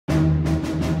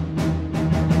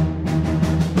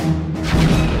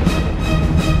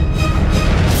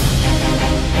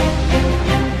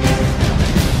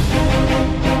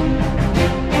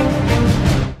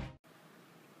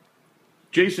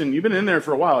Jason, you've been in there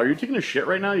for a while. Are you taking a shit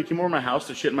right now? You came over to my house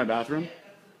to shit in my bathroom?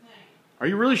 Are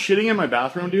you really shitting in my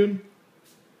bathroom, dude?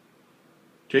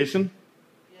 Jason?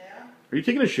 Yeah? Are you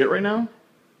taking a shit right now?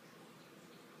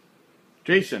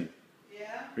 Jason?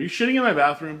 Yeah? Are you shitting in my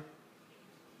bathroom?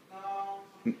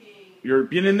 No. You've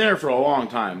been in there for a long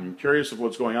time. I'm curious of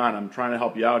what's going on. I'm trying to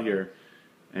help you out here,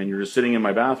 and you're just sitting in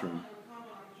my bathroom. I'm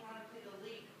trying to take a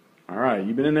leak. All right,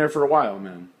 you've been in there for a while,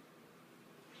 man.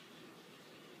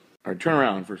 All right, turn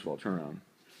around, first of all, turn around.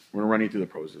 We're going to run you through the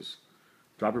poses.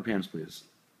 Drop your pants, please.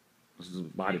 This is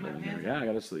bodybuilding here. Yeah, I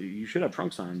got to. You should have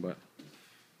trunks on, but.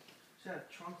 Should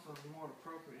have trunks on more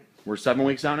appropriate. We're 7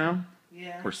 weeks out now?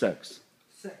 Yeah. Or 6?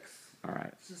 6. All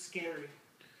right. This is scary.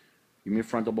 Give me a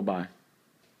front double by.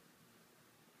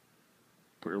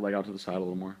 Put your leg out to the side a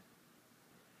little more.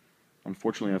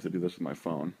 Unfortunately, I have to do this with my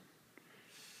phone.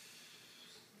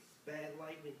 It's bad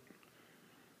lighting.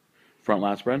 Front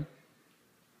lat spread.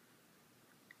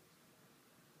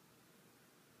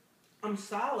 I'm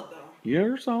solid, though. Yeah,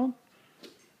 you're solid.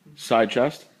 Side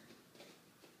chest.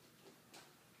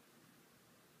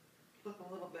 Look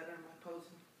a little better in my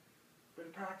posing.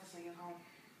 Been practicing at home.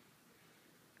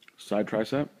 Side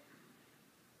tricep.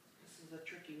 This is a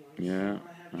tricky one. Yeah,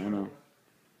 I know.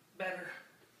 Better.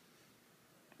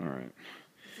 All right.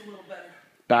 It's a little better.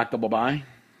 Back double by.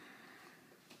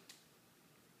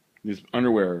 These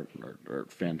underwear are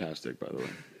fantastic, by the way.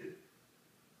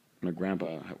 My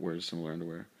grandpa wears similar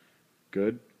underwear.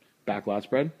 Good. Back lat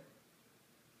spread.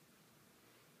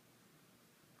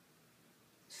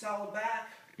 Solid back.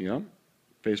 Yep.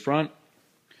 Face front.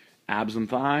 Abs and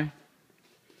thigh.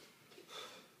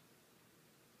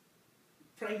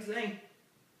 Frank Zane.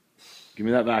 Give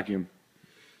me that vacuum.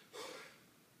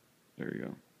 There you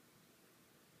go.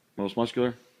 Most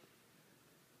muscular.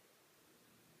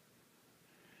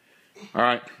 All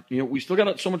right. You know, we still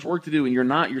got so much work to do, and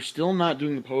you're still not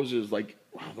doing the poses like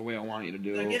the way I want you to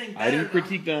do. They're getting better, I didn't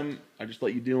critique them. I just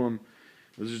let you do them.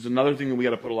 This is another thing that we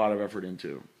got to put a lot of effort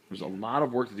into. There's a lot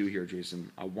of work to do here,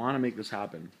 Jason. I want to make this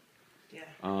happen. Yeah.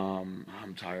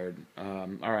 I'm tired. All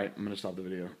right, I'm going to stop the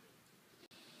video.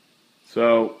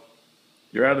 So,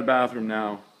 you're out of the bathroom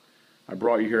now. I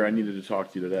brought you here. I needed to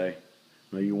talk to you today.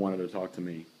 I know you wanted to talk to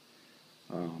me.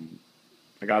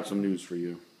 I got some news for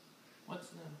you.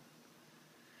 What's new?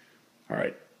 All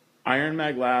right. Iron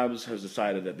Mag Labs has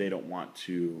decided that they don't want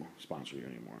to sponsor you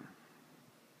anymore.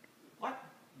 What?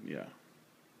 Yeah.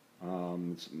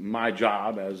 It's my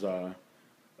job as an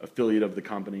affiliate of the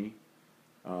company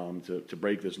to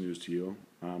break this news to you.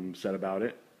 I'm upset about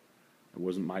it. It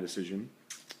wasn't my decision.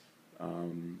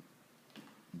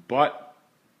 But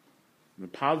on a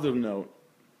positive note,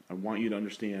 I want you to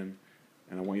understand,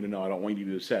 and I want you to know, I don't want you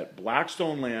to be upset.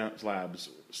 Blackstone Labs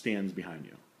stands behind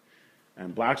you.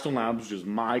 And Blackstone Labs, which is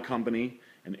my company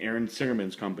and Aaron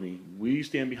Singerman's company, we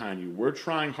stand behind you. We're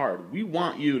trying hard. We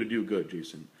want you to do good,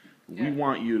 Jason. Yeah. We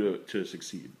want you to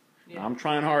succeed. Yeah. I'm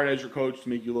trying hard as your coach to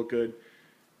make you look good.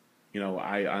 You know,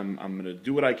 I'm going to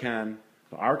do what I can.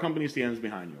 But our company stands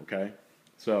behind you, okay?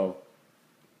 So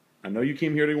I know you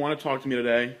came here to want to talk to me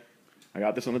today. I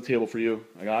got this on the table for you.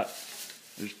 I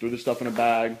just threw this stuff in a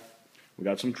bag. We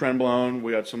got some Trenbolone.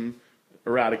 We got some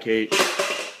Eradicate.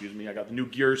 Excuse me. I got the new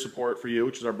Gear Support for you,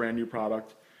 which is our brand new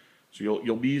product. So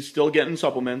you'll be still getting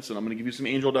supplements, and I'm going to give you some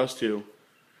Angel Dust too.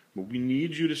 But we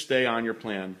need you to stay on your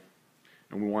plan,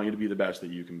 and we want you to be the best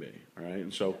that you can be. All right.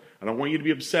 And so I don't want you to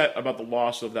be upset about the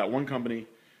loss of that one company,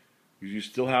 because you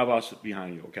still have us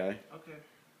behind you. Okay.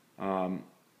 Okay.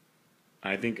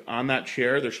 I think on that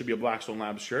chair there should be a Blackstone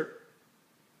Labs shirt.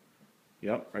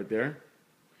 Yep, right there.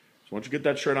 So why don't you get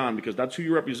that shirt on, because that's who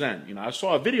you represent. You know, I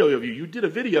saw a video of you. You did a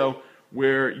video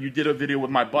where you did a video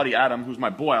with my buddy Adam, who's my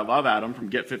boy. I love Adam from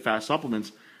Get Fit Fast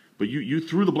Supplements. But you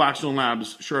threw the Blackstone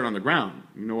Labs shirt on the ground.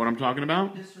 You know what I'm talking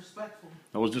about? Disrespectful.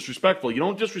 That was disrespectful. You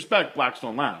don't disrespect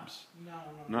Blackstone Labs.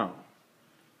 No.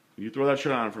 You throw that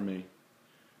shirt on for me.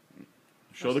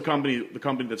 Show the company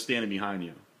that's standing behind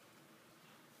you.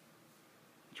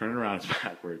 Turn it around. It's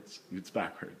backwards. It's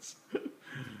backwards.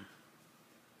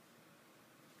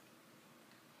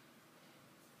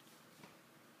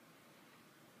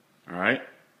 All right?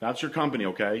 That's your company,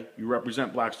 okay? You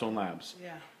represent Blackstone Labs.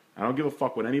 Yeah. I don't give a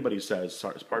fuck what anybody says.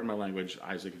 Sorry, pardon my language,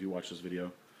 Isaac, if you watch this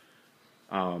video.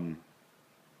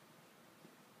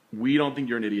 We don't think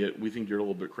you're an idiot. We think you're a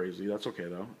little bit crazy. That's okay,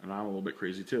 though. And I'm a little bit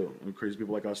crazy, too. And crazy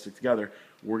people like us stick together.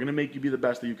 We're going to make you be the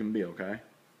best that you can be, okay?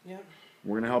 Yeah.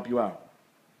 We're going to help you out.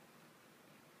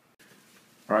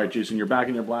 All right, Jason, you're back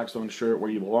in your Blackstone shirt where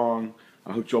you belong.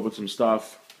 I hooked you up with some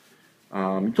stuff.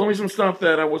 You told me some stuff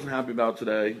that I wasn't happy about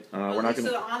today. We're not going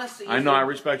to. Honesty. I know. I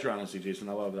respect your honesty, Jason.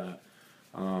 I love that.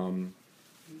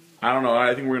 I don't know.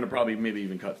 I think we're gonna probably maybe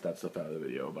even cut that stuff out of the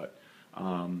video, but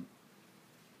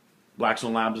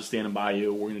Blackstone Labs is standing by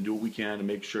you. We're gonna do what we can to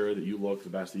make sure that you look the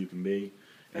best that you can be.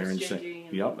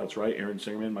 Yep, that's right. Aaron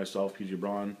Singerman, myself, PJ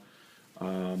Braun.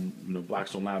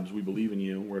 Blackstone Labs, we believe in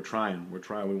you. We're trying.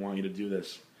 We want you to do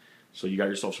this. So you got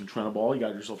yourself some Trenabol, you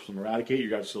got yourself some Eradicate, you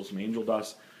got yourself some Angel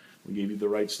Dust. We gave you the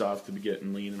right stuff to be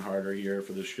getting lean and harder here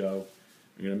for this show.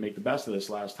 You're going to make the best of this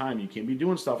last time. You can't be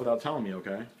doing stuff without telling me,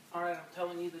 okay? All right, I'm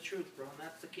telling you the truth, bro. And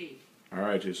that's the key. All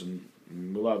right, Jason.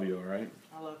 We love you, all right?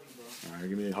 I love you, bro. All right,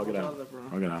 give me a hug it out. Bro.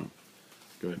 Hug it out.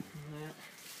 Good. Yeah.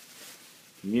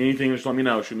 If you need anything, just let me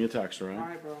know. Shoot me a text, all right? All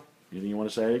right, bro. Anything you want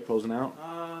to say, closing out?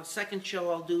 Second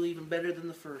show I'll do even better than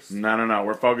the first. No.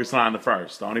 We're focusing on the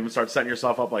first. Don't even start setting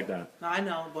yourself up like that. No, I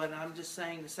know, but I'm just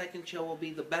saying the second show will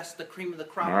be the best, the cream of the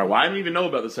crop. All right, well, I didn't even know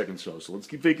about the second show, so let's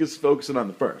keep focusing on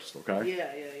the first, okay?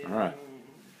 Yeah. All right.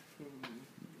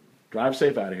 Drive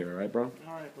safe out of here, all right, bro?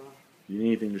 All right, bro. If you need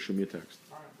anything, just shoot me a text.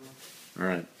 All right, bro.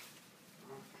 All right.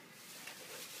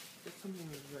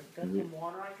 Got some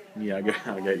water I can have? Yeah,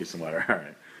 I'll get you some water. All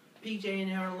right. PJ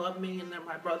and Aaron love me, and they're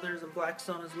my brothers, and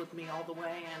Blackstone is with me all the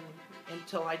way, and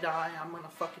until I die, I'm gonna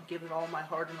fucking give it all my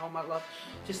heart and all my love.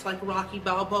 Just like Rocky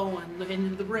Balboa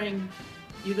in the ring.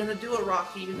 You're gonna do it,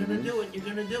 Rocky. You're gonna do it. You're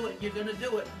gonna do it. You're gonna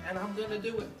do it. And I'm gonna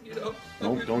do it, you know?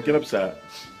 Don't get upset.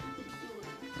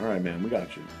 All right, man. We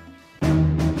got you.